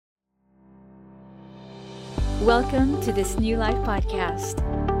Welcome to this New Life podcast.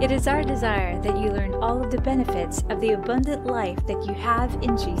 It is our desire that you learn all of the benefits of the abundant life that you have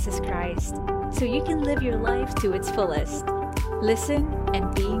in Jesus Christ, so you can live your life to its fullest. Listen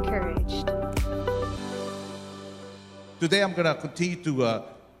and be encouraged. Today I'm going to continue to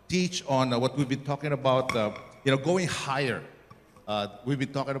teach on what we've been talking about, going higher. We've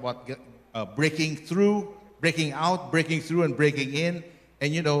been talking about breaking through, breaking out, breaking through, and breaking in.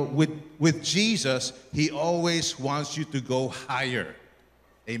 And with Jesus, He always wants you to go higher.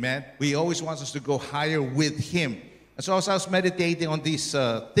 Amen? He always wants us to go higher with Him. And so as I was meditating on these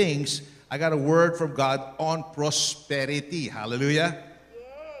things, I got a word from God on prosperity. Hallelujah.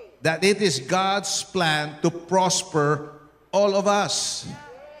 Yay. That it is God's plan to prosper all of us.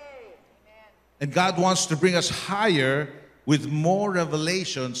 Yay. And God wants to bring us higher with more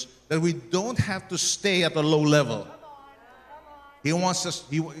revelations, that we don't have to stay at a low level. He wants us.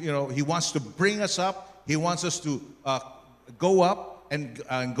 He wants to bring us up. He wants us to go up and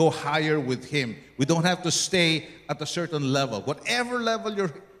go higher with Him. We don't have to stay at a certain level. Whatever level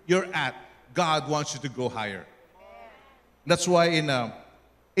you're at, God wants you to go higher. That's why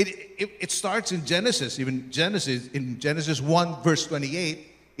it starts in Genesis. Even in Genesis 1 verse 28,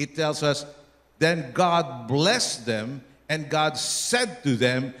 it tells us, "Then God blessed them, and God said to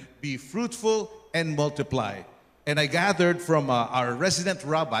them, 'Be fruitful and multiply.'" And I gathered from our resident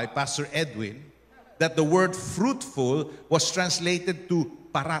rabbi, Pastor Edwin, that the word fruitful was translated to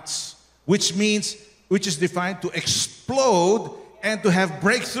parats, which is defined to explode and to have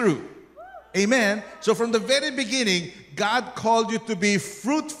breakthrough. Amen. So from the very beginning, God called you to be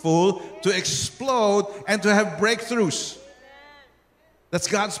fruitful, to explode, and to have breakthroughs. That's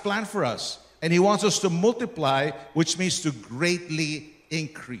God's plan for us. And He wants us to multiply, which means to greatly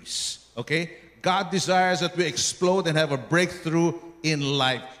increase. Okay? God desires that we explode and have a breakthrough in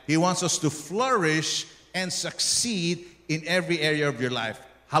life. He wants us to flourish and succeed in every area of your life.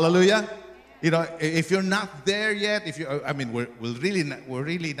 Hallelujah. If you're not there yet, we're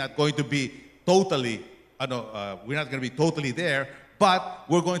really not going to be totally. We're not going to be totally there, but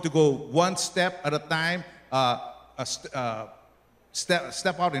we're going to go one step at a time.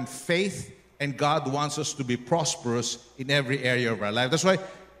 Step out in faith, and God wants us to be prosperous in every area of our life. That's why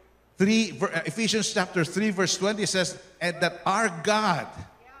Ephesians chapter 3 verse 20 says, "And that our God,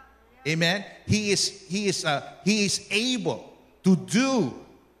 amen, He is able to do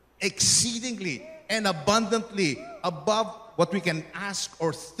exceedingly and abundantly above what we can ask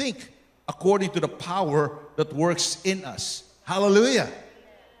or think, according to the power that works in us." Hallelujah.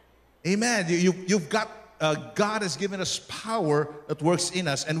 Amen. You've got God has given us power that works in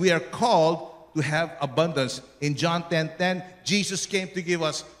us, and we are called to have abundance. In John 10:10, Jesus came to give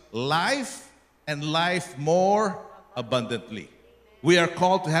us life and life more abundantly. We are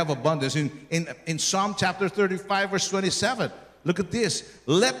called to have abundance. In Psalm chapter 35 verse 27, look at this.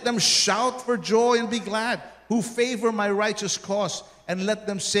 "Let them shout for joy and be glad, who favor my righteous cause, and let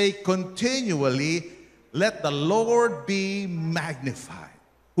them say continually, 'Let the Lord be magnified.'"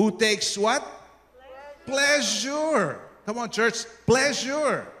 Who takes what? Pleasure. Come on, church.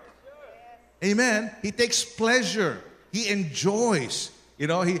 Pleasure. Amen. He takes pleasure. He enjoys.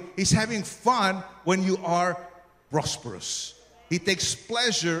 He's having fun when you are prosperous. He takes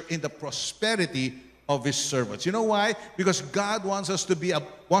pleasure in the prosperity of His servants. You know why? Because God wants to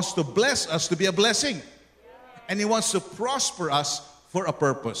bless us to be a blessing. And He wants to prosper us for a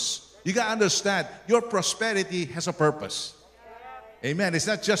purpose. You got to understand, your prosperity has a purpose. Amen. It's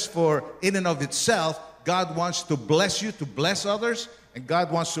not just for in and of itself. God wants to bless you, to bless others, and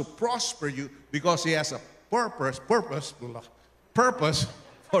God wants to prosper you because He has a purpose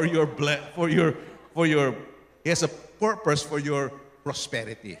for your He has a purpose for your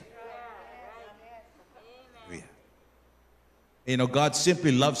prosperity. God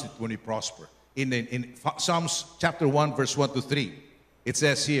simply loves it when we prosper. In Psalms chapter 1 verse 1 to 3, it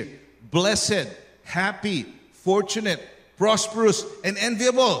says here, "Blessed, happy, fortunate, prosperous, and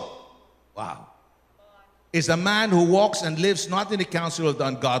enviable." Wow. "Is a man who walks and lives not in the counsel of the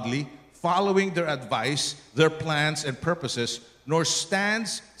ungodly, following their advice, their plans and purposes, nor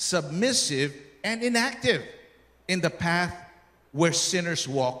stands submissive and inactive in the path where sinners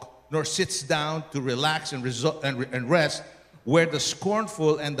walk, nor sits down to relax and rest, where the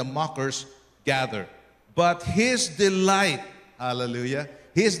scornful and the mockers gather. But his delight," hallelujah,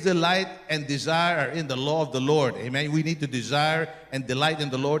 "his delight and desire are in the law of the Lord." Amen. We need to desire and delight in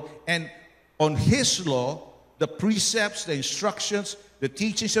the Lord. "And on His law, the precepts, the instructions, the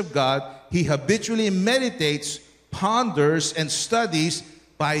teachings of God, he habitually meditates, ponders, and studies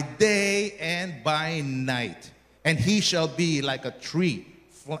by day and by night. And he shall be like a tree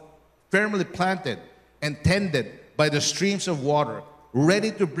firmly planted and tended by the streams of water,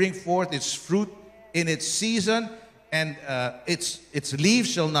 ready to bring forth its fruit in its season, and its leaves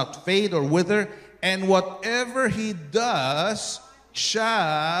shall not fade or wither, and whatever he does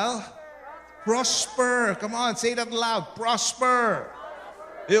shall prosper. Come on, say that loud. Prosper.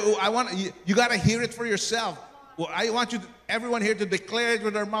 You got to hear it for yourself. Well, I want everyone here to declare it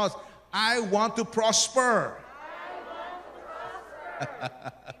with their mouths. I want to prosper.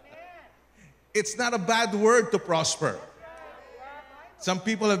 It's not a bad word to prosper. Some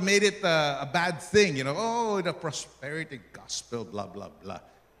people have made it a bad thing, oh, the prosperity gospel, blah, blah, blah.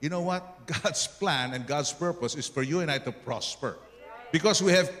 You know what? God's plan and God's purpose is for you and I to prosper. Because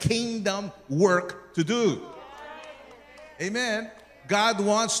we have kingdom work to do. Amen. God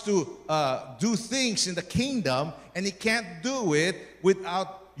wants to do things in the kingdom, and He can't do it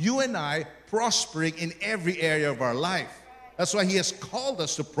without you and I prospering in every area of our life. That's why He has called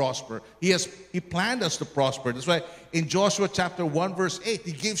us to prosper. He planned us to prosper. That's why in Joshua chapter 1 verse 8,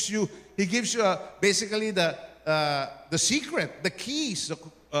 He gives you basically the secret, the keys,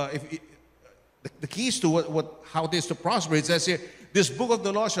 the keys to how it is to prosper. It says here, this book of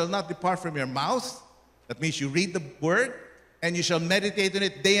the law shall not depart from your mouth. That means you read the word, and you shall meditate on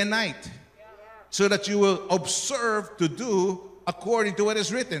it day and night, so that you will observe to do according to what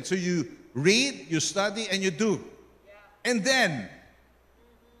is written. So you read, you study, and you do. And then,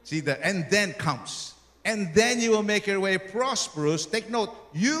 and then comes. And then you will make your way prosperous. Take note,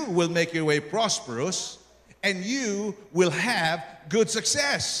 you will make your way prosperous, and you will have good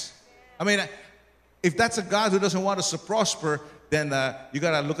success. I mean, if that's a God who doesn't want us to prosper, then you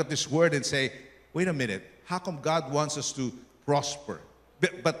got to look at this word and say, wait a minute, how come God wants us to prosper?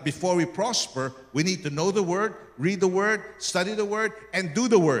 But before we prosper, we need to know the word, read the word, study the word, and do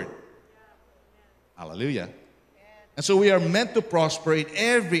the word. Hallelujah. And so we are meant to prosper in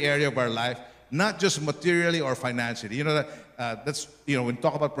every area of our life, not just materially or financially. That's when we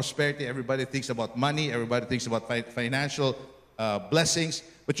talk about prosperity, everybody thinks about money, everybody thinks about financial blessings.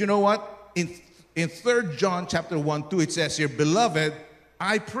 But you know what? In 3 John chapter 1-2, it says here, Beloved,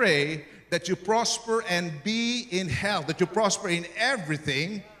 I pray that you prosper and be in health, that you prosper in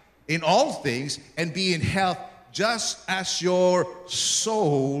everything, in all things, and be in health just as your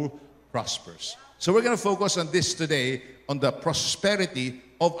soul prospers. So we're going to focus on this today, on the prosperity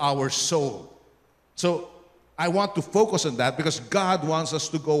of our soul. So I want to focus on that because God wants us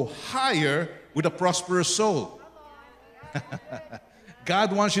to go higher with a prosperous soul.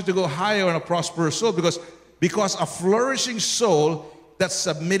 God wants you to go higher on a prosperous soul because a flourishing soul that's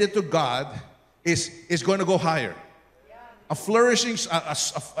submitted to God is going to go higher. A flourishing,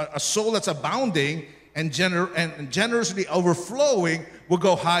 a soul that's abounding and generously overflowing will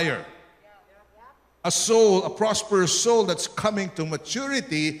go higher. A prosperous soul that's coming to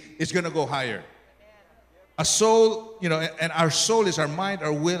maturity is going to go higher. A soul, and our soul is our mind,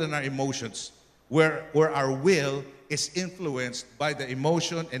 our will, and our emotions. Where our will is influenced by the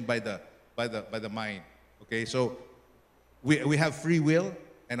emotion and by the mind. Okay, so we have free will,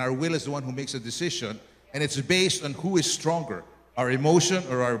 and our will is the one who makes a decision, and it's based on who is stronger, our emotion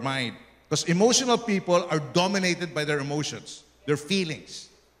or our mind. Because emotional people are dominated by their emotions, their feelings.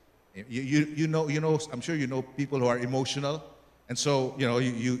 You know, I'm sure you know people who are emotional, and so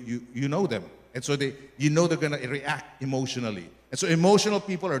you know them, and so they're going to react emotionally. And so emotional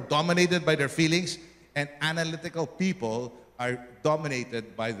people are dominated by their feelings, and analytical people are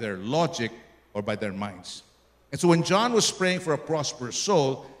dominated by their logic or by their minds. And so when John was praying for a prosperous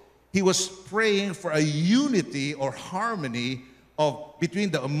soul, he was praying for a unity or harmony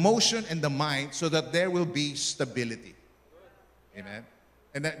between the emotion and the mind, so that there will be stability. Amen.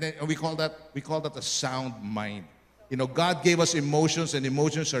 And we call that a sound mind. God gave us emotions, and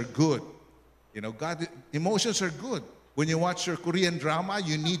emotions are good. Emotions are good. When you watch your Korean drama,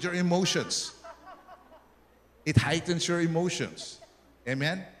 you need your emotions. It heightens your emotions.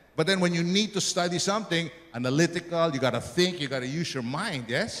 Amen? But then when you need to study something analytical, you got to think, you got to use your mind,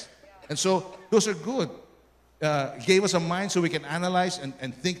 yes? And so those are good. Gave us a mind so we can analyze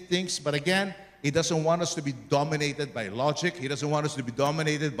and think things. But again, He doesn't want us to be dominated by logic. He doesn't want us to be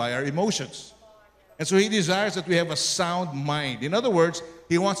dominated by our emotions. And so He desires that we have a sound mind. In other words,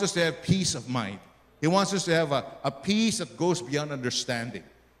 He wants us to have peace of mind. He wants us to have a peace that goes beyond understanding.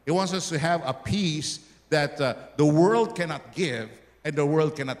 He wants us to have a peace that the world cannot give and the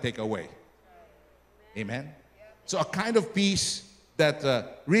world cannot take away. Amen? So a kind of peace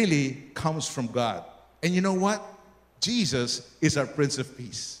that really comes from God. And you know what? Jesus is our Prince of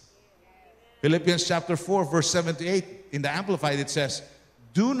Peace. Philippians chapter 4, verse 7 to 8, in the Amplified, it says,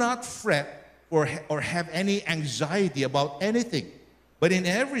 Do not fret or have any anxiety about anything, but in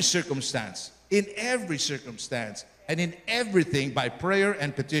every circumstance, in every circumstance and in everything by prayer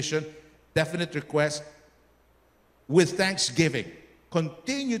and petition, definite request, with thanksgiving.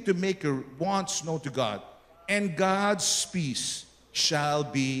 Continue to make your wants known to God, and God's peace shall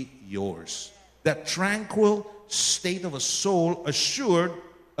be yours. That tranquil state of a soul assured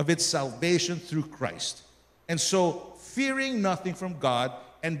of its salvation through Christ. And so, fearing nothing from God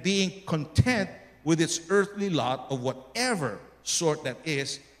and being content with its earthly lot of whatever sort that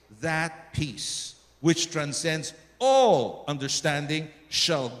is, that peace, which transcends all understanding,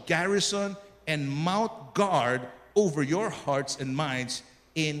 shall garrison and mount guard over your hearts and minds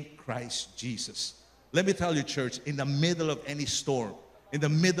in Christ Jesus. Let me tell you, church, in the middle of any storm, in the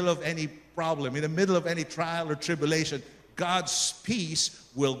middle of any problem, in the middle of any trial or tribulation, God's peace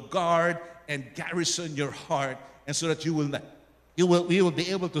will guard and garrison your heart, and so that you will be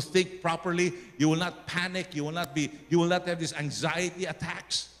able to think properly. You will not panic. You will not have these anxiety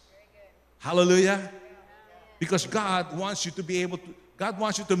attacks. Hallelujah. Because God wants you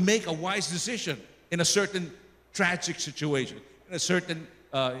to make a wise decision in a certain tragic situation,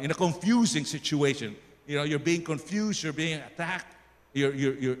 in a confusing situation. You know, you're being confused, you're being attacked,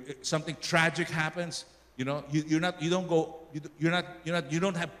 something tragic happens. You know, you don't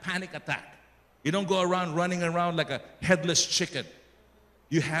have panic attack. You don't go around running around like a headless chicken.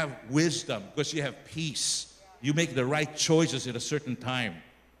 You have wisdom because you have peace. You make the right choices at a certain time.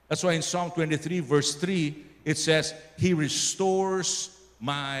 That's why in Psalm 23, verse 3, it says, He restores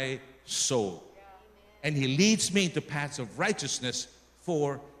my soul. And He leads me into paths of righteousness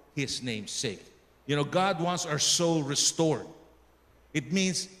for His name's sake. You know, God wants our soul restored. It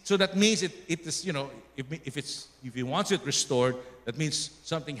means, so that means it is, you know, if He wants it restored, that means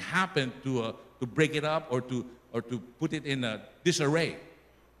something happened to break it up or to put it in a disarray.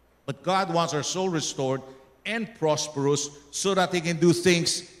 But God wants our soul restored and prosperous so that He can do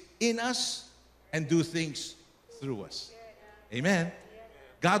things in us and do things through us. Amen.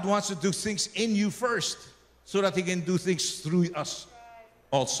 God wants to do things in you first so that He can do things through us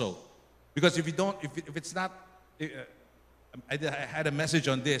also. Because if it's not, I had a message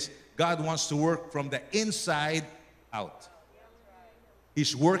on this. God wants to work from the inside out.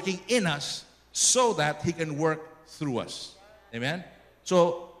 He's working in us so that He can work through us. Amen?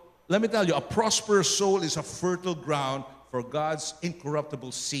 So, let me tell you, a prosperous soul is a fertile ground for God's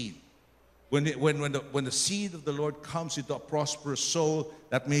incorruptible seed. When the seed of the Lord comes into a prosperous soul,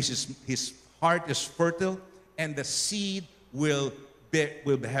 that means his heart is fertile, and the seed will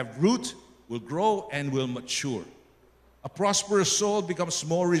have root, will grow, and will mature. A prosperous soul becomes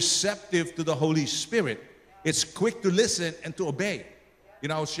more receptive to the Holy Spirit. It's quick to listen and to obey. You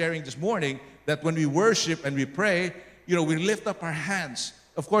know, I was sharing this morning that when we worship and we pray, you know, we lift up our hands.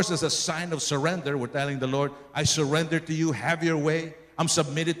 Of course, as a sign of surrender, we're telling the Lord, I surrender to you, have your way. I'm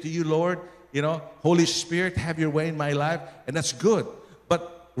submitted to you, Lord. You know, Holy Spirit, have your way in my life. And that's good.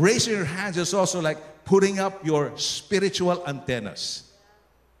 But raising your hands is also like putting up your spiritual antennas.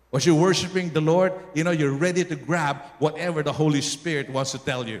 As you're worshiping the Lord, you know, you're ready to grab whatever the Holy Spirit wants to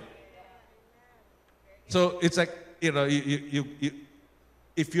tell you. So it's like, you know,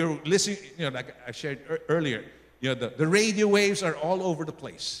 if you're listening, you know, like I shared earlier, you know, the radio waves are all over the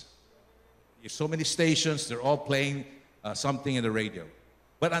place. There's so many stations, they're all playing something in the radio.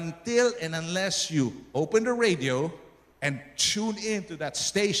 But until and unless you open the radio and tune into that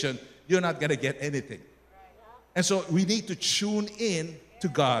station, you're not going to get anything. And so we need to tune in to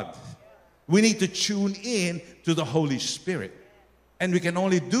God. We need to tune in to the Holy Spirit. And we can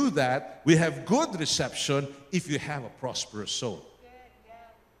only do that, we have good reception if you have a prosperous soul.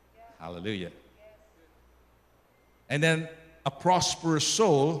 Hallelujah. And then a prosperous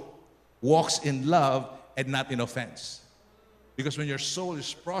soul walks in love and not in offense. Because when your soul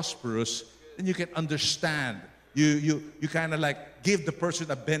is prosperous, then you can understand. You kind of like give the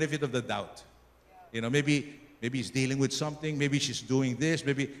person a benefit of the doubt. You know, maybe he's dealing with something, maybe she's doing this,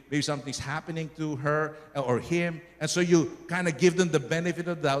 maybe something's happening to her or him. And so you kind of give them the benefit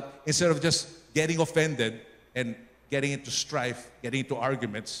of the doubt instead of just getting offended and getting into strife, getting into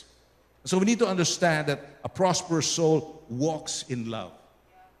arguments. So we need to understand that a prosperous soul walks in love.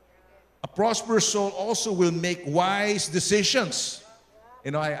 A prosperous soul also will make wise decisions.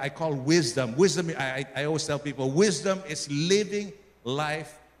 You know, I call wisdom. Wisdom, I always tell people, wisdom is living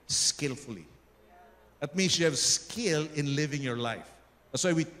life skillfully. That means you have skill in living your life. That's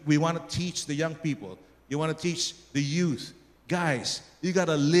why we want to teach the young people. You want to teach the youth. Guys, you got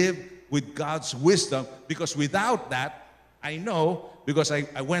to live with God's wisdom, because without that, I know, because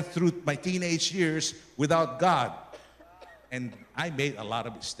I went through my teenage years without God, and I made a lot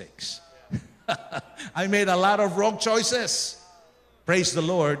of mistakes. I made a lot of wrong choices. Praise the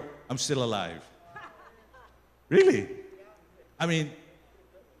Lord. I'm still alive. Really? I mean,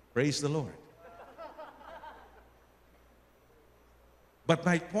 praise the Lord. But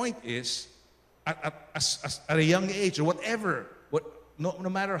my point is, at a young age or whatever, no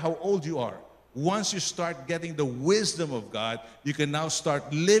matter how old you are, once you start getting the wisdom of God, you can now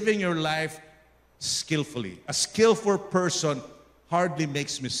start living your life skillfully. A skillful person hardly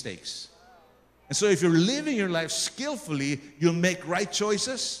makes mistakes. And so if you're living your life skillfully, you'll make right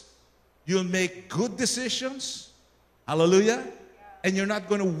choices. You'll make good decisions. Hallelujah. And you're not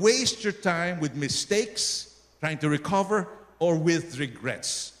going to waste your time with mistakes, trying to recover, or with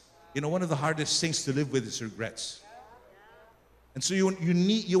regrets. You know, one of the hardest things to live with is regrets. And so you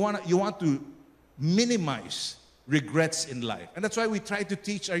want to minimize regrets in life. And that's why we try to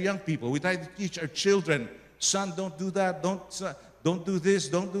teach our young people. We try to teach our children, son, don't do that. Don't do this.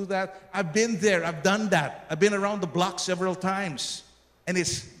 Don't do that. I've been there. I've done that. I've been around the block several times. And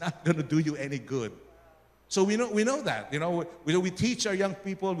it's not going to do you any good. So we know that. You know, we teach our young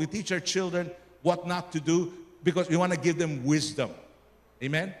people, we teach our children what not to do because we want to give them wisdom.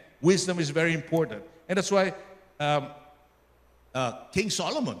 Amen? Wisdom is very important. And that's why King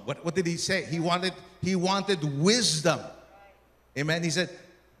Solomon, what did he say? He wanted wisdom. Amen? He said,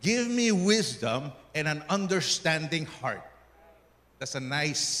 give me wisdom and an understanding heart. That's a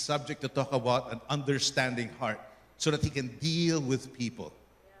nice subject to talk about, an understanding heart, so that he can deal with people.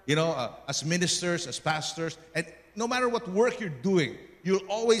 You know, as ministers, as pastors, and no matter what work you're doing, you'll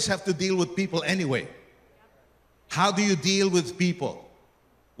always have to deal with people anyway. How do you deal with people?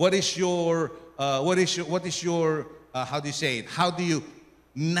 What is your how do you say it? How do you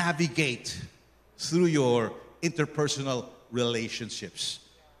navigate through your interpersonal relationships?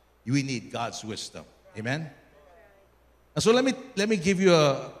 We need God's wisdom. Amen? So let me give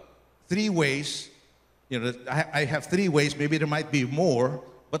you 3 ways. You know, I have 3 ways. Maybe there might be more,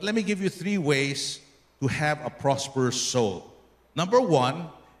 but let me give you 3 ways to have a prosperous soul. Number 1,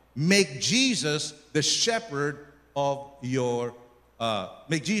 make Jesus the shepherd of your.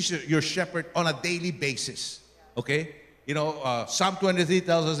 Make Jesus your shepherd on a daily basis. Okay, you know, Psalm 23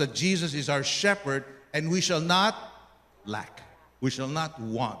 tells us that Jesus is our shepherd, and we shall not lack. We shall not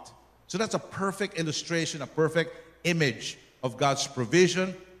want. So that's a perfect illustration, a perfect image of God's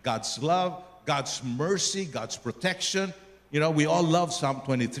provision, God's love, God's mercy, God's protection. You know, we all love Psalm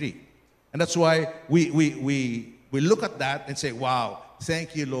 23. And that's why we look at that and say, wow,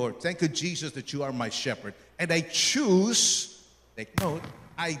 thank you, Lord. Thank you, Jesus, that you are my shepherd. And I choose, take note,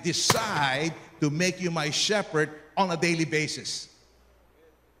 I decide to make you my shepherd on a daily basis.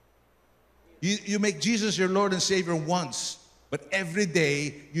 You make Jesus your Lord and Savior once, but every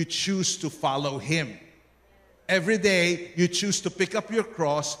day you choose to follow Him. Every day, you choose to pick up your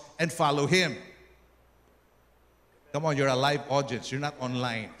cross and follow Him. Come on, you're a live audience. You're not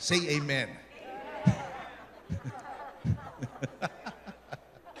online. Say amen.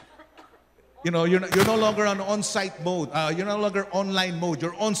 You know, you're no longer on-site mode. You're no longer online mode.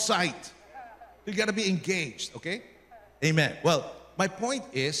 You're on-site. You got to be engaged, okay? Amen. Well, my point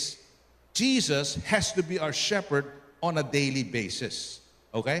is, Jesus has to be our shepherd on a daily basis,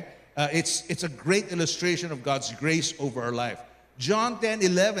 okay? It's a great illustration of God's grace over our life. John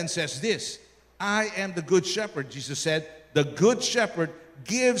 10:11 says this, I am the good shepherd. Jesus said, the good shepherd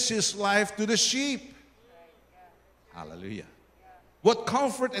gives his life to the sheep. Hallelujah. What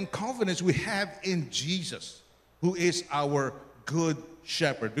comfort and confidence we have in Jesus, who is our good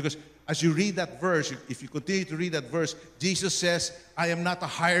shepherd. Because as you read that verse, if you continue to read that verse, Jesus says, I am not a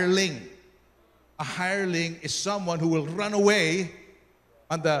hireling. A hireling is someone who will run away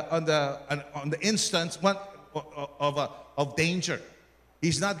on the instance of danger.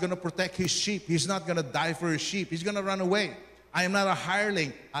 He's not going to protect his sheep. He's not going to die for his sheep. He's going to run away. I am not a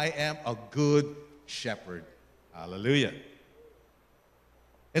hireling. I am a good shepherd. Hallelujah.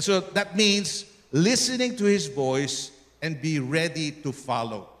 And so that means listening to his voice and be ready to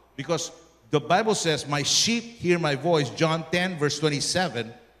follow. Because the Bible says, my sheep hear my voice. John 10, verse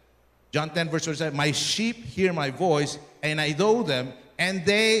 27. John 10, verse 27. My sheep hear my voice, and I know them, and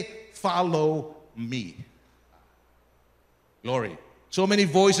they follow me. Glory. So many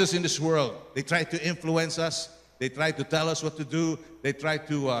voices in this world. They try to influence us. They try to tell us what to do. They try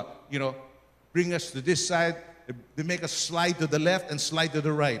to, bring us to this side. They make us slide to the left and slide to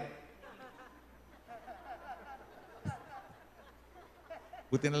the right.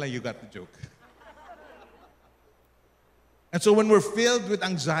 Buti na lang you got the joke. And so when we're filled with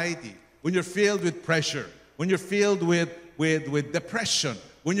anxiety, when you're filled with pressure, when you're filled with depression,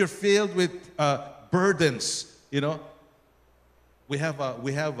 when you're filled with burdens, you know, we have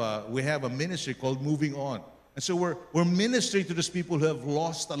a ministry called Moving On. And so we're ministering to those people who have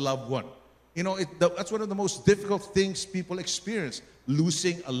lost a loved one. You know, that's one of the most difficult things people experience,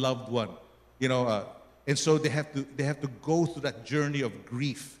 losing a loved one. You know, and so they have to go through that journey of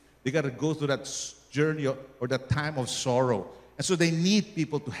grief. They got to go through that journey or that time of sorrow. And so they need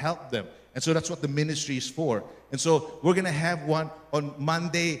people to help them. And so that's what the ministry is for. And so we're going to have one on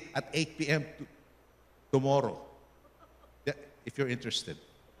Monday at 8 p.m. Tomorrow, if you're interested.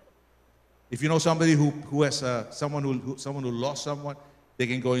 If you know somebody who has someone who lost someone, they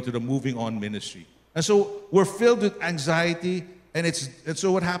can go into the Moving On ministry. And so we're filled with anxiety, and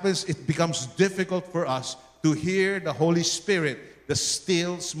so what happens, it becomes difficult for us to hear the Holy Spirit, the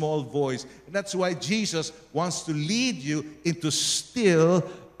still small voice. And that's why Jesus wants to lead you into still,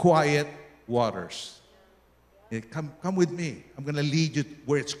 quiet waters. Come with me. I'm going to lead you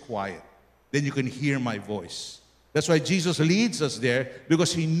where it's quiet. Then you can hear my voice. That's why Jesus leads us there,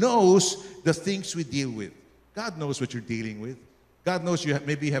 because he knows the things we deal with. God knows what you're dealing with. God knows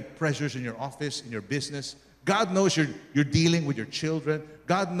maybe you have pressures in your office, in your business. God knows you're dealing with your children.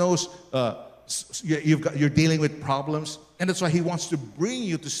 God knows you're dealing with problems. And that's why he wants to bring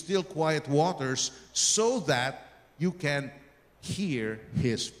you to still quiet waters so that you can hear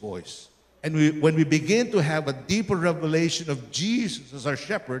his voice. And when we begin to have a deeper revelation of Jesus as our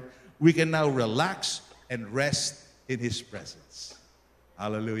shepherd, we can now relax and rest in his presence.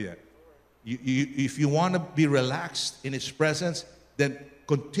 Hallelujah. If you want to be relaxed in his presence, then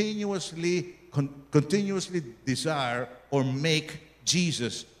continuously desire or make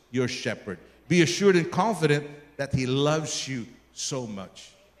Jesus your shepherd. Be assured and confident that he loves you so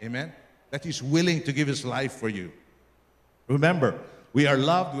much. Amen? That he's willing to give his life for you. Remember, we are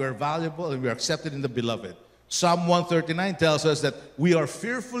loved, we are valuable, and we are accepted in the beloved. Psalm 139 tells us that we are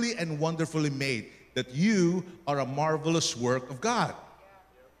fearfully and wonderfully made, that you are a marvelous work of God.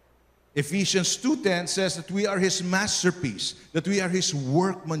 Ephesians 2:10 says that we are his masterpiece, that we are his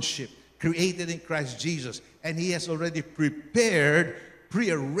workmanship, created in Christ Jesus. And he has already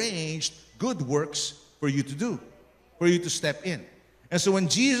prearranged good works for you to do, for you to step in. And so when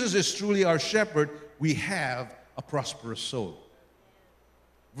Jesus is truly our shepherd, we have a prosperous soul.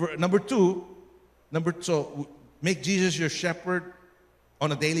 Number two, so make Jesus your shepherd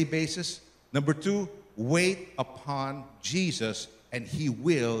on a daily basis. Number two, wait upon Jesus and he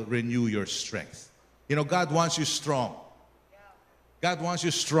will renew your strength. You know, God wants you strong. God wants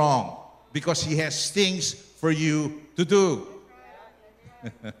you strong because he has things for you to do.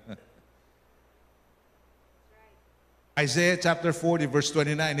 Isaiah chapter 40, verse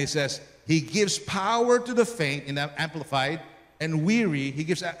 29, he says, he gives power to the faint, in Amplified, and weary. He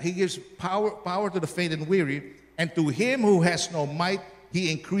gives power to the faint and weary, and to him who has no might,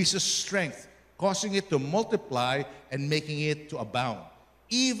 he increases strength, causing it to multiply and making it to abound.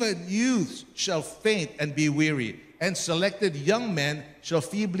 Even youths shall faint and be weary, and selected young men shall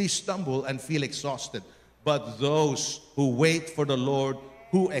feebly stumble and feel exhausted. But those who wait for the Lord,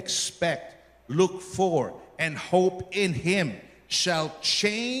 who expect, look for, and hope in him, shall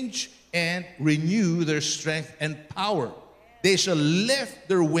change and renew their strength and power. They shall lift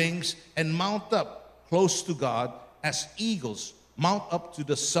their wings and mount up close to God as eagles mount up to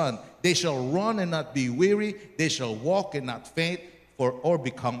the sun. They shall run and not be weary. They shall walk and not faint or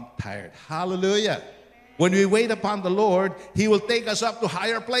become tired. Hallelujah. When we wait upon the Lord, he will take us up to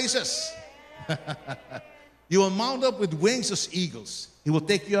higher places. You will mount up with wings as eagles. He will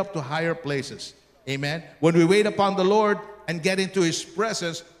take you up to higher places. Amen. When we wait upon the Lord and get into his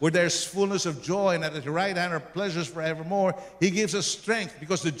presence, where there's fullness of joy, and at his right hand are pleasures forevermore, he gives us strength,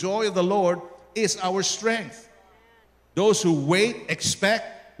 because the joy of the Lord is our strength. Those who wait,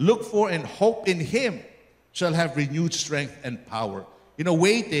 expect, look for, and hope in him shall have renewed strength and power. You know,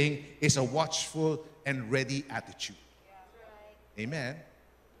 waiting is a watchful and ready attitude. Amen.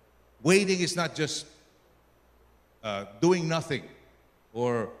 Waiting is not just doing nothing,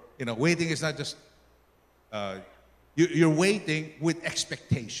 or, you know, waiting is not just you're waiting with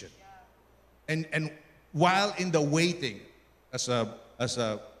expectation. And while in the waiting, as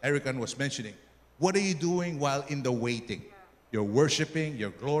Erican was mentioning, what are you doing while in the waiting? You're worshiping, you're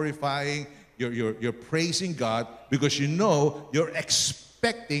glorifying, you're praising God, because you know you're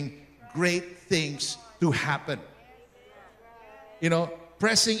expecting great things to happen. You know,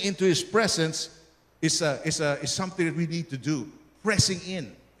 pressing into his presence is something that we need to do. Pressing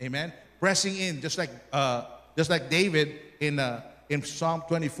in, amen. Pressing in, just like David in Psalm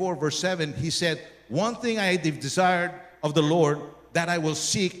 24, verse 7, he said, "One thing I have desired of the Lord, that I will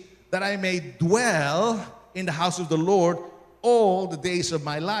seek, that I may dwell in the house of the Lord all the days of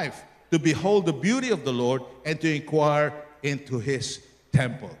my life, to behold the beauty of the Lord and to inquire into his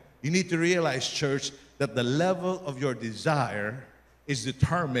temple." You need to realize, church, that the level of your desire is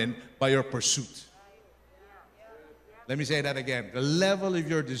determined by your pursuit. Let me say that again. The level of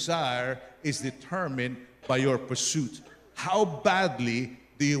your desire is determined by your pursuit. How badly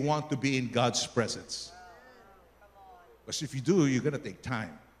do you want to be in God's presence? Because if you do, you're going to take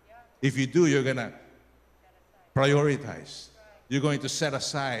time. If you do, you're going to prioritize. You're going to set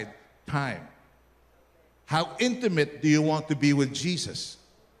aside time. How intimate do you want to be with Jesus?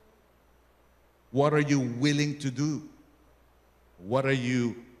 What are you willing to do? What are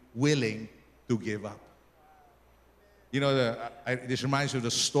you willing to give up? You know, this reminds me of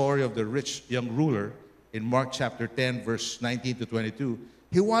the story of the rich young ruler in Mark chapter 10, verse 19 to 22.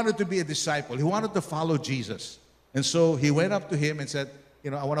 He wanted to be a disciple. He wanted to follow Jesus. And so he went up to him and said,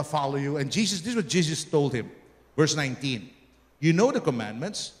 I want to follow you. And this is what Jesus told him. Verse 19, you know the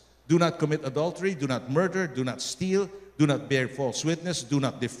commandments. Do not commit adultery, do not murder, do not steal, do not bear false witness, do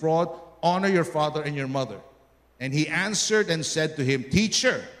not defraud, honor your father and your mother. And he answered and said to him,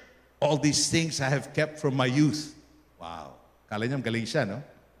 Teacher, all these things I have kept from my youth. Wow. Kala niya galing siya, no?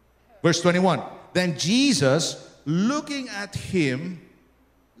 Verse 21, then Jesus, looking at him,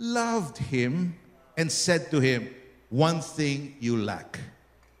 loved him and said to him, one thing you lack.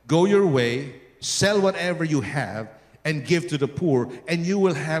 Go your way, sell whatever you have, and give to the poor, and you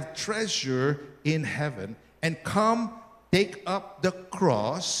will have treasure in heaven. And come, take up the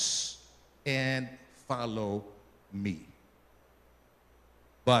cross and follow me.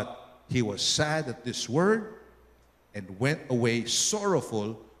 But he was sad at this word and went away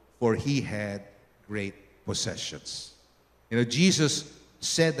sorrowful, for he had great possessions. Jesus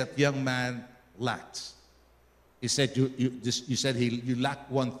said that young man lacked. He said, you lack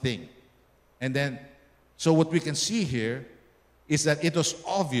one thing. And then, so what we can see here is that it was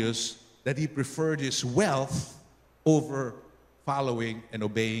obvious that he preferred his wealth over following and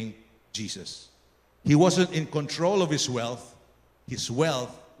obeying Jesus. He wasn't in control of his wealth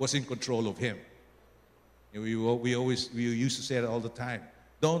was in control of him. We used to say it all the time.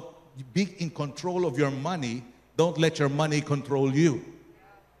 Don't be in control of your money. Don't let your money control you.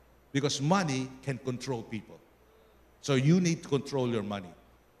 Because money can control people. So you need to control your money.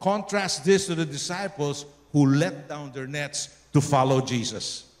 Contrast this to the disciples who let down their nets to follow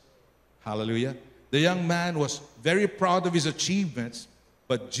Jesus. Hallelujah. The young man was very proud of his achievements,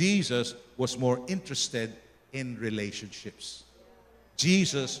 but Jesus was more interested in relationships.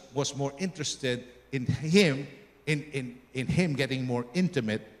 Jesus was more interested in him, in him getting more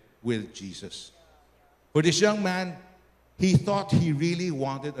intimate with Jesus. For this young man, he thought he really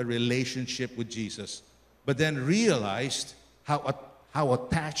wanted a relationship with Jesus, but then realized how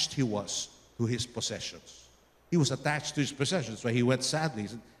attached he was to his possessions. He was attached to his possessions. So he went sadly. He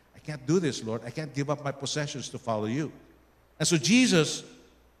said, I can't do this, Lord. I can't give up my possessions to follow you. And so Jesus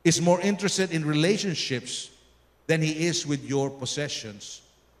is more interested in relationships than he is with your possessions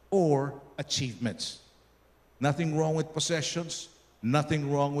or achievements. Nothing wrong with possessions,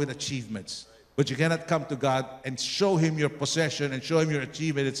 nothing wrong with achievements. But you cannot come to God and show him your possession and show him your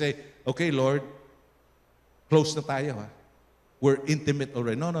achievement and say, okay, Lord, close na tayo, ha? We're intimate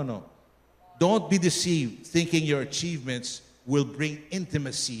already. No. Don't be deceived thinking your achievements will bring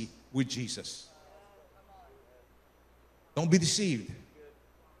intimacy with Jesus. Don't be deceived.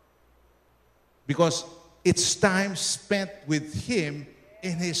 Because it's time spent with him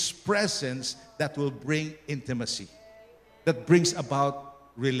in his presence that will bring intimacy, that brings about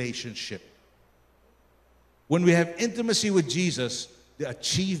relationship. When we have intimacy with Jesus, the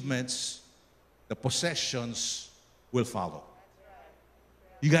achievements, the possessions will follow.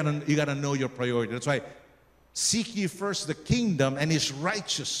 You gotta know your priority. That's why seek ye first the kingdom and his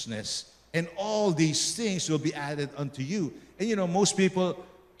righteousness, and all these things will be added unto you. And most people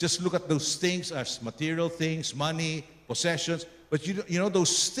just look at those things as material things, money, possessions. But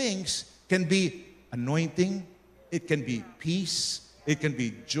those things can be anointing, it can be peace, it can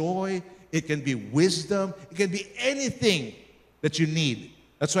be joy, it can be wisdom, it can be anything that you need.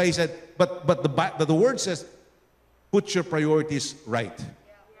 That's why he said, but the word says, put your priorities right.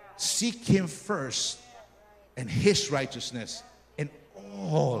 Seek him first and his righteousness, and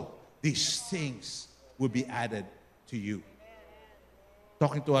all these things will be added to you.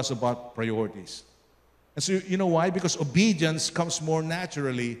 Talking to us about priorities. And so, you know why? Because obedience comes more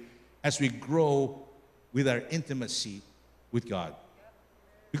naturally as we grow with our intimacy with God.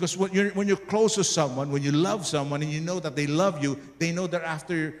 Because when you're close to someone, when you love someone, and you know that they love you, they know they're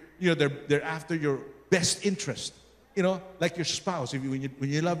after they're after your best interest. Like your spouse. When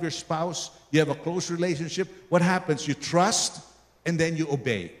you love your spouse, you have a close relationship. What happens? You trust and then you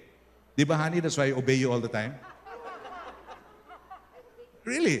obey. Di ba, honey? That's why I obey you all the time.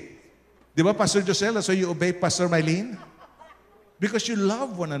 Really. Di ba, Pastor Josela, so you obey Pastor Mylene? Because you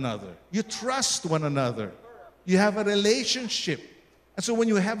love one another. You trust one another. You have a relationship. And so when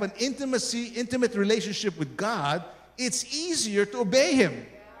you have an intimate relationship with God, it's easier to obey Him.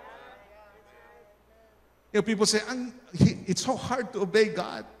 You know, people say, it's so hard to obey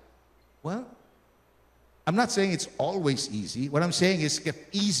God. Well, I'm not saying it's always easy. What I'm saying is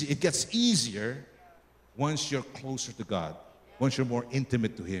it gets easier once you're closer to God, once you're more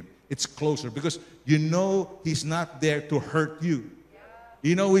intimate to Him. It's closer because you know He's not there to hurt you.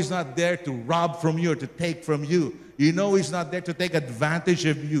 You know He's not there to rob from you or to take from you. You know He's not there to take advantage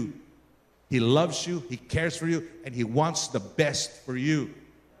of you. He loves you, He cares for you, and He wants the best for you.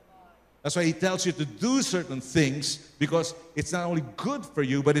 That's why He tells you to do certain things, because it's not only good for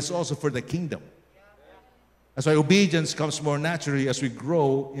you, but it's also for the kingdom. That's why obedience comes more naturally as we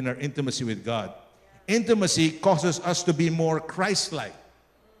grow in our intimacy with God. Intimacy causes us to be more Christ-like.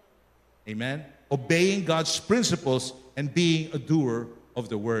 Amen? Obeying God's principles and being a doer of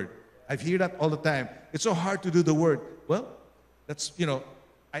the Word. I hear that all the time. It's so hard to do the Word. Well, that's,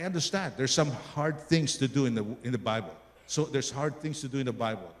 I understand. There's some hard things to do in the Bible. So there's hard things to do in the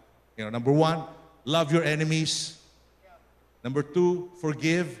Bible. Number 1, love your enemies. Number 2,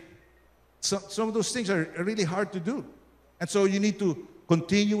 forgive. Some of those things are really hard to do. And so you need to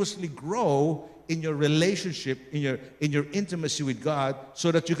continuously grow in your relationship, in your intimacy with God,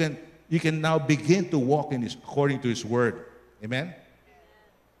 so that you can now begin to walk according to His Word. Amen?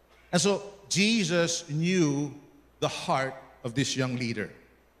 And so Jesus knew the heart of this young leader.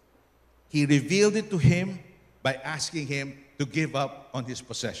 He revealed it to him by asking him to give up on his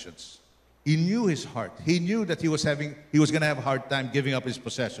possessions. He knew his heart. He knew that he was going to have a hard time giving up his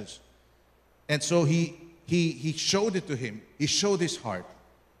possessions. And so he showed it to him. He showed his heart.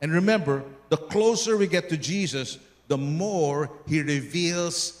 And remember, the closer we get to Jesus, the more He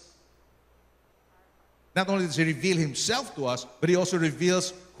reveals. Not only does He reveal Himself to us, but He also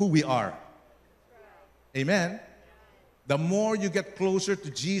reveals who we are. Amen? The more you get closer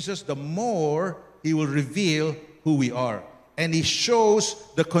to Jesus, the more He will reveal who we are. And He shows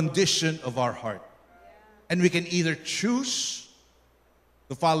the condition of our heart. And we can either choose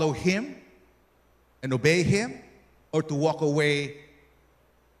to follow Him and obey Him, or to walk away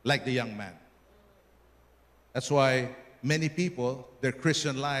like the young man. That's why many people, their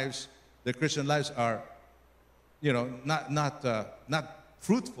Christian lives are, not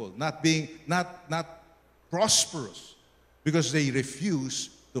fruitful, not prosperous, because they refuse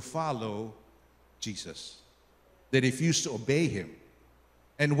to follow Jesus. They refuse to obey Him.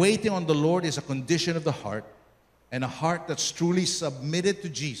 And waiting on the Lord is a condition of the heart, and a heart that's truly submitted to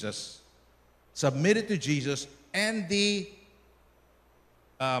Jesus, and the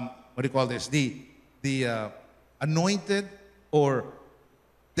anointed or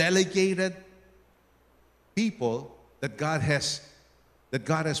delegated people that God has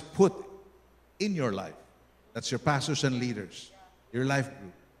put in your life. That's your pastors and leaders, your life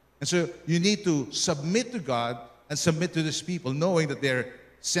group. And so you need to submit to God and submit to these people, knowing that they're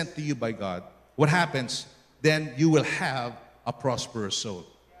sent to you by God. What happens? Then you will have a prosperous soul.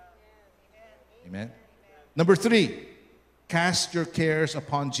 Amen. Number 3, cast your cares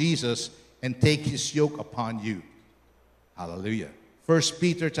upon Jesus and take His yoke upon you. Hallelujah. 1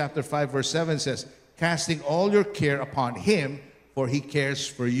 Peter chapter 5 verse 7 says, casting all your care upon Him, for He cares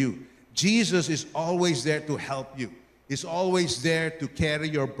for you. Jesus is always there to help you. He's always there to carry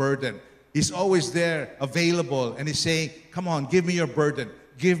your burden. He's always there available, and He's saying, come on, give me your burden.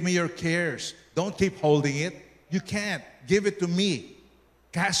 Give me your cares. Don't keep holding it. You can't. Give it to me.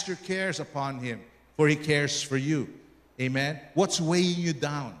 Cast your cares upon Him, for He cares for you. Amen. What's weighing you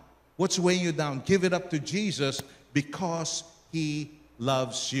down? What's weighing you down? Give it up to Jesus, because He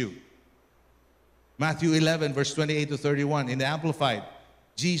loves you. Matthew 11, verse 28 to 31, in the Amplified,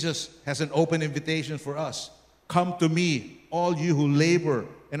 Jesus has an open invitation for us. Come to me, all you who labor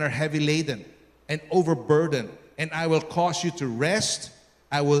and are heavy laden and overburdened, and I will cause you to rest.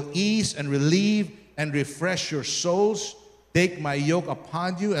 I will ease and relieve and refresh your souls. Take my yoke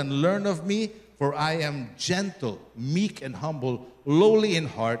upon you and learn of me, for I am gentle, meek, and humble, lowly in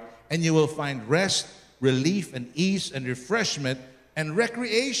heart, and you will find rest, relief, and ease, and refreshment, and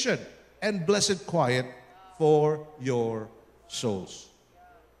recreation, and blessed quiet for your souls.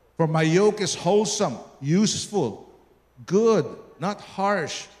 For my yoke is wholesome, useful, good, not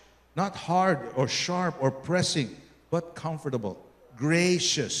harsh, not hard or sharp or pressing, but comfortable,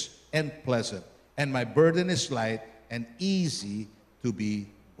 gracious, and pleasant. And my burden is light and easy to be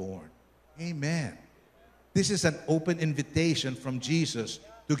borne. Amen. This is an open invitation from Jesus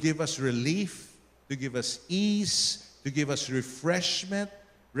to give us relief, to give us ease, to give us refreshment,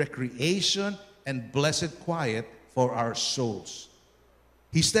 recreation, and blessed quiet for our souls.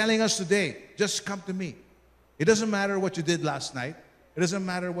 He's telling us today, just come to me. It doesn't matter what you did last night. It doesn't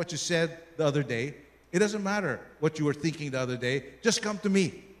matter what you said the other day. It doesn't matter what you were thinking the other day. Just come to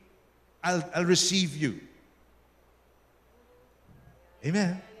me. I'll receive you.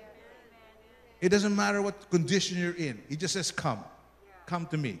 Amen. It doesn't matter what condition you're in. He just says, come. Come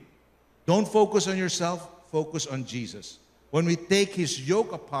to me. Don't focus on yourself. Focus on Jesus. When we take His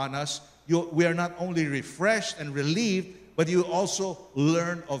yoke upon us, we are not only refreshed and relieved, but you also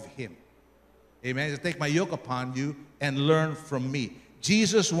learn of Him. Amen. Take my yoke upon you and learn from me.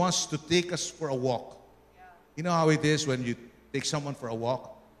 Jesus wants to take us for a walk. You know how it is when you take someone for a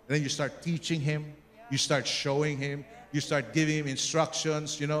walk, and then you start teaching him, you start showing him, you start giving him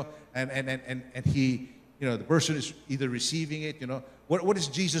instructions, and he, the person is either receiving it, What is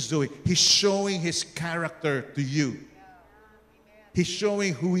Jesus doing? He's showing His character to you. He's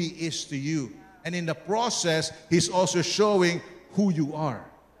showing who He is to you. And in the process, He's also showing who you are.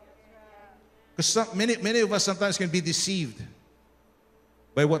 Because many of us sometimes can be deceived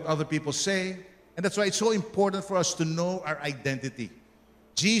by what other people say. And that's why it's so important for us to know our identity.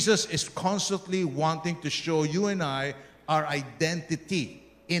 Jesus is constantly wanting to show you and I our identity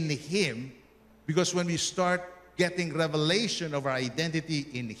in Him. Because when we start getting revelation of our identity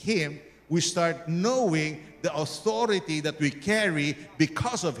in Him, we start knowing the authority that we carry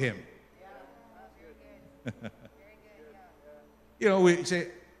because of Him. We say,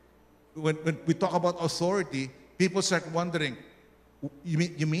 when we talk about authority, people start wondering,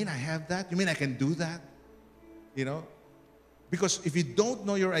 you mean I have that? You mean I can do that? Because if you don't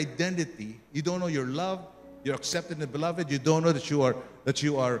know your identity, you don't know your love, you're accepted in the beloved, you don't know that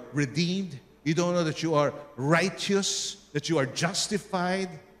you are redeemed, you don't know that you are righteous, that you are justified.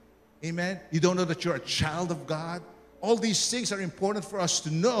 Amen. You don't know that you're a child of God. All these things are important for us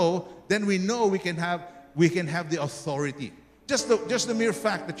to know. Then we know we can have the authority. Just the mere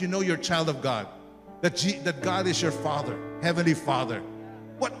fact that you know you're a child of God, that God is your Father, Heavenly Father.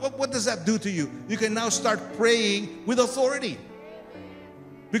 What does that do to you? You can now start praying with authority.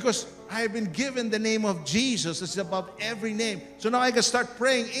 Because I have been given the name of Jesus. It's above every name. So now I can start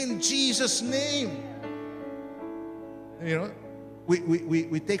praying in Jesus' name.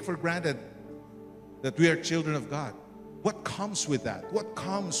 We take for granted that we are children of God. What comes with that? What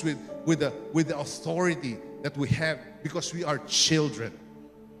comes with the authority that we have because we are children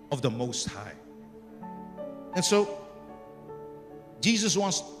of the Most High? And so Jesus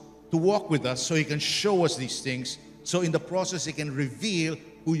wants to walk with us so He can show us these things. So in the process, He can reveal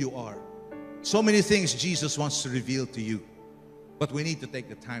who you are. So many things Jesus wants to reveal to you, but we need to take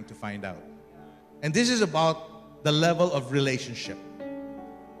the time to find out. And this is about the level of relationship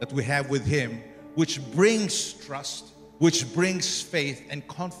that we have with Him, which brings trust, which brings faith and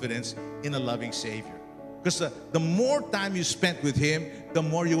confidence in a loving Savior. Because the more time you spend with Him, the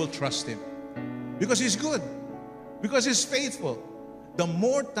more you will trust Him. Because He's good. Because He's faithful. The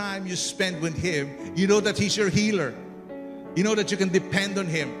more time you spend with Him, you know that He's your healer. You know that you can depend on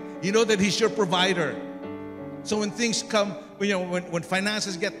Him. You know that He's your provider. So when things come, when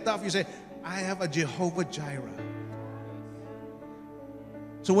finances get tough, you say, I have a Jehovah Jireh.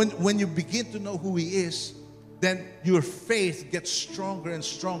 So when you begin to know who He is, then your faith gets stronger and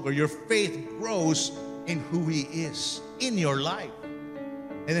stronger. Your faith grows in who He is in your life.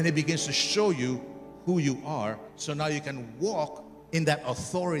 And then He begins to show you who you are. So now you can walk in that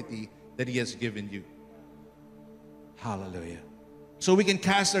authority that He has given you. Hallelujah. So we can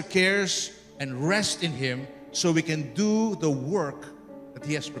cast our cares and rest in Him so we can do the work that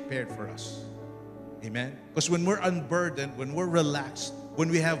He has prepared for us. Amen. Because when we're unburdened, when we're relaxed, when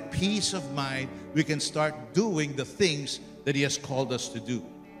we have peace of mind, we can start doing the things that He has called us to do.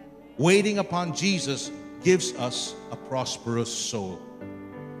 Waiting upon Jesus gives us a prosperous soul.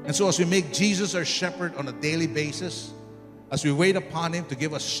 And so as we make Jesus our shepherd on a daily basis, as we wait upon Him to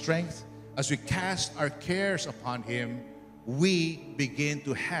give us strength, as we cast our cares upon Him, we begin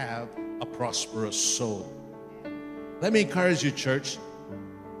to have a prosperous soul. Let me encourage you, church.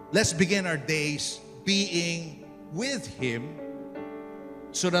 Let's begin our days being with Him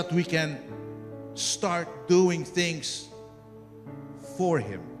so that we can start doing things for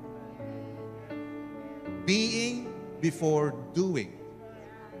Him. Being before doing.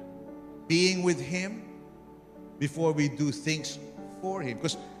 Being with Him before we do things for Him.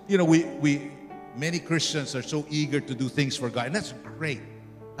 Because, many Christians are so eager to do things for God, and that's great.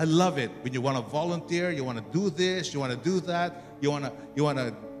 I love it when you want to volunteer, you want to do this, you want to do that, you want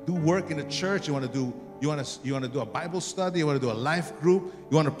to do work in the church, you want to do a Bible study, you want to do a life group,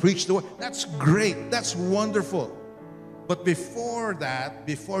 you want to preach the word. That's great. That's wonderful. But before that,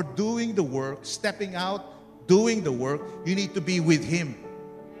 before doing the work, stepping out, doing the work, you need to be with Him.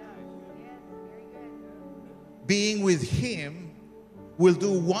 Being with Him will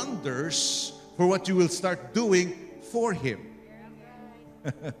do wonders for what you will start doing for Him.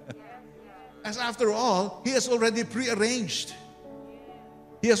 As after all, He has already prearranged.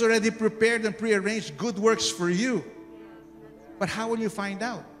 He has already prepared and prearranged good works for you. But how will you find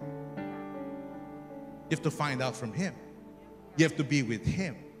out? You have to find out from Him. You have to be with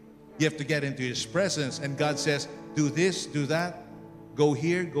Him. You have to get into His presence. And God says, do this, do that, go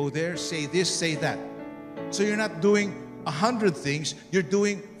here, go there, say this, say that. So you're not doing 100 things, you're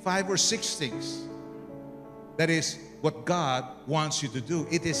doing 5 or 6 things. That is what God wants you to do.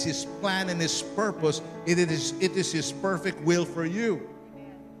 It is His plan and His purpose. It is His perfect will for you.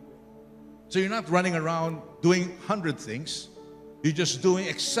 So you're not running around doing 100 things. You're just doing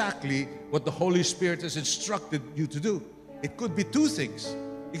exactly what the Holy Spirit has instructed you to do. It could be 2 things.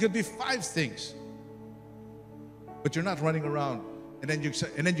 It could be 5 things. But you're not running around and then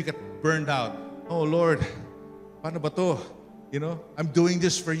you get burned out. Oh Lord, paano ba to? You know, I'm doing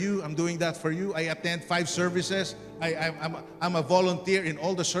this for you. I'm doing that for you. I attend 5 services. I'm a volunteer in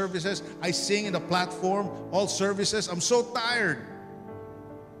all the services. I sing in the platform, all services. I'm so tired.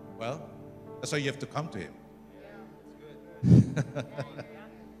 Well, that's why you have to come to Him.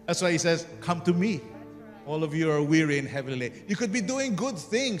 That's why He says, come to me. All of you are weary and heavily laden. You could be doing good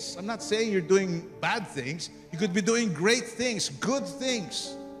things. I'm not saying you're doing bad things. You could be doing great things, good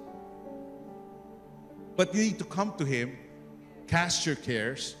things. But you need to come to Him, cast your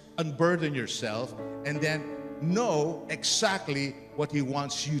cares, unburden yourself, and then know exactly what He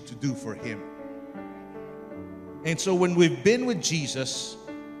wants you to do for Him. And so when we've been with Jesus,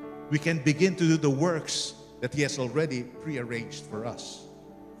 we can begin to do the works that He has already prearranged for us,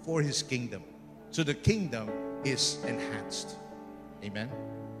 for His kingdom. So the kingdom is enhanced. Amen.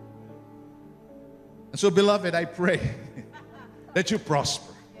 And so, beloved, I pray that you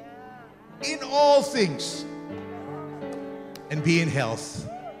prosper in all things and be in health,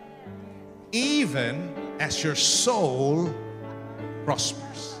 even as your soul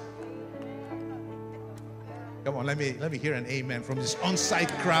prospers. Come on, let me hear an amen from this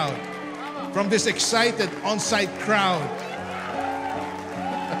on-site crowd, from this excited on-site crowd.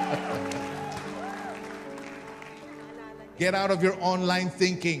 Get out of your online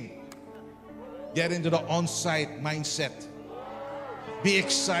thinking. Get into the on-site mindset. Be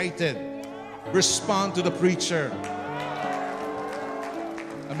excited. Respond to the preacher.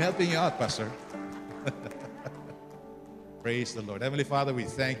 I'm helping you out, Pastor. Praise the Lord. Heavenly Father, we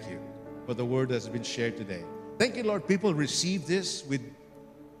thank you for the word that's been shared today. Thank you, Lord. People receive this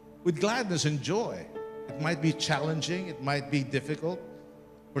with gladness and joy. It might be challenging. It might be difficult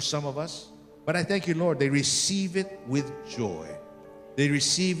for some of us. But I thank you, Lord, they receive it with joy. They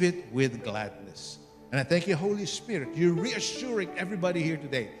receive it with gladness. And I thank you, Holy Spirit, you're reassuring everybody here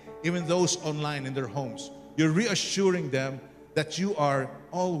today, even those online in their homes. You're reassuring them that you are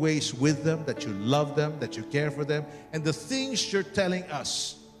always with them, that you love them, that you care for them. And the things you're telling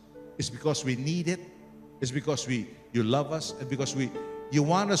us is because we need it, it's because you love us, and because you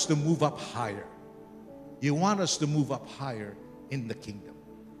want us to move up higher. You want us to move up higher in the kingdom.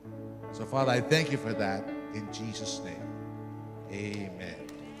 So, Father, I thank you for that in Jesus' name. Amen.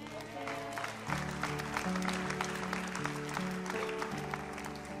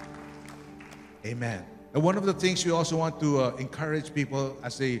 Amen. And one of the things we also want to encourage people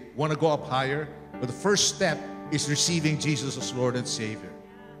as they want to go up higher, but the first step is receiving Jesus as Lord and Savior.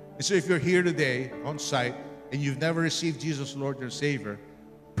 And so if you're here today on site and you've never received Jesus as Lord and Savior,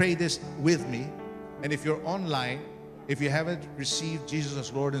 pray this with me. And if you're online, if you haven't received Jesus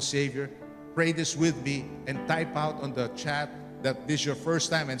as Lord and Savior, pray this with me and type out on the chat that this is your first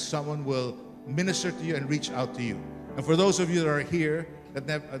time, and someone will minister to you and reach out to you. And for those of you that are here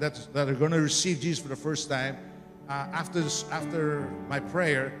that are going to receive Jesus for the first time, after my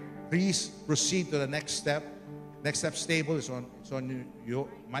prayer, please proceed to the next step. Next step table is on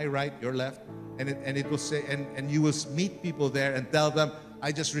my right, your left, and it will say, and you will meet people there and tell them,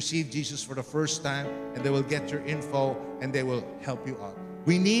 I just received Jesus for the first time, and they will get your info and they will help you out.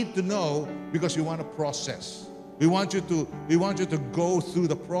 We need to know because we want to process. We want you to go through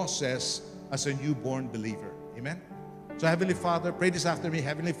the process as a newborn believer. Amen. So Heavenly Father, pray this after me.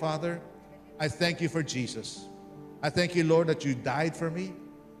 Heavenly Father, I thank you for Jesus. I thank you, Lord, that you died for me,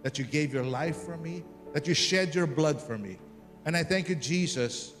 that you gave your life for me, that you shed your blood for me. And I thank you,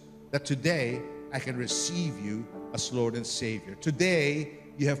 Jesus, that today I can receive you as Lord and Savior. Today,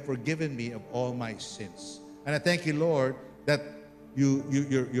 you have forgiven me of all my sins. And I thank you, Lord, that your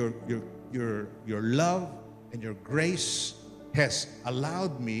love and your grace has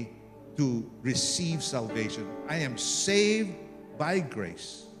allowed me to receive salvation. I am saved by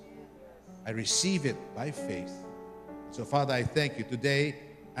grace. I receive it by faith. So, Father, I thank you. Today,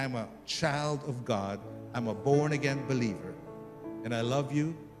 I'm a child of God. I'm a born-again believer. And I love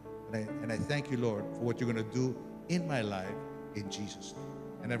you. And I thank you, Lord, for what you're going to do in my life in Jesus' name.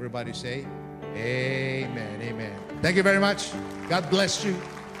 And everybody say, amen, amen. Thank you very much. God bless you.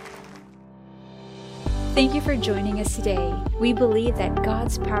 Thank you for joining us today. We believe that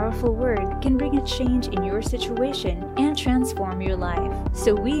God's powerful word can bring a change in your situation and transform your life.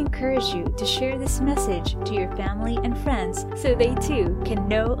 So we encourage you to share this message to your family and friends so they too can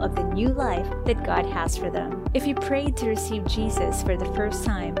know of the new life that God has for them. If you prayed to receive Jesus for the first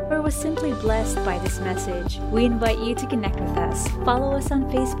time or was simply blessed by this message, we invite you to connect with us. Follow us on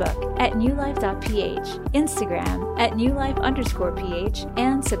Facebook at newlife.ph, Instagram at newlife_ph,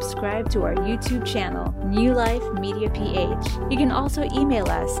 and subscribe to our YouTube channel, New Life Media PH. You can also email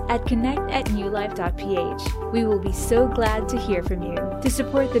us at connect@newlife.ph. We will be so glad to hear from you. To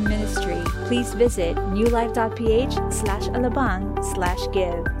support the ministry, please visit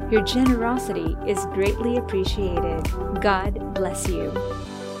newlife.ph/alabang/give. Your generosity is greatly appreciated. God bless you.